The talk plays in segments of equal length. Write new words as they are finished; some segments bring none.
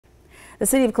The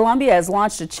City of Columbia has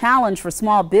launched a challenge for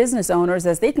small business owners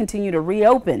as they continue to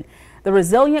reopen. The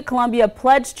Resilient Columbia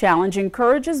Pledge Challenge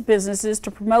encourages businesses to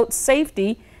promote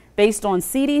safety based on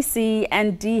CDC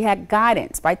and DHEC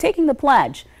guidance. By taking the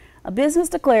pledge, a business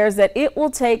declares that it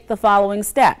will take the following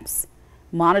steps: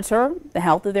 monitor the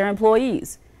health of their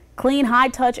employees, clean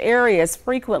high-touch areas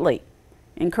frequently,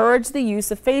 encourage the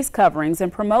use of face coverings,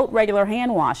 and promote regular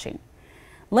hand washing.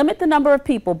 Limit the number of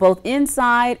people both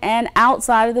inside and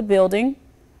outside of the building.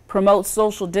 Promote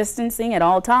social distancing at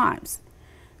all times.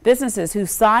 Businesses who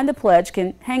sign the pledge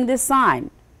can hang this sign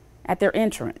at their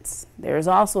entrance. There is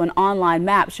also an online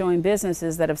map showing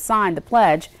businesses that have signed the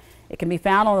pledge. It can be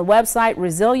found on the website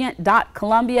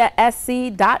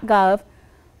resilient.columbiasc.gov.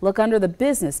 Look under the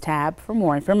Business tab for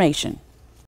more information.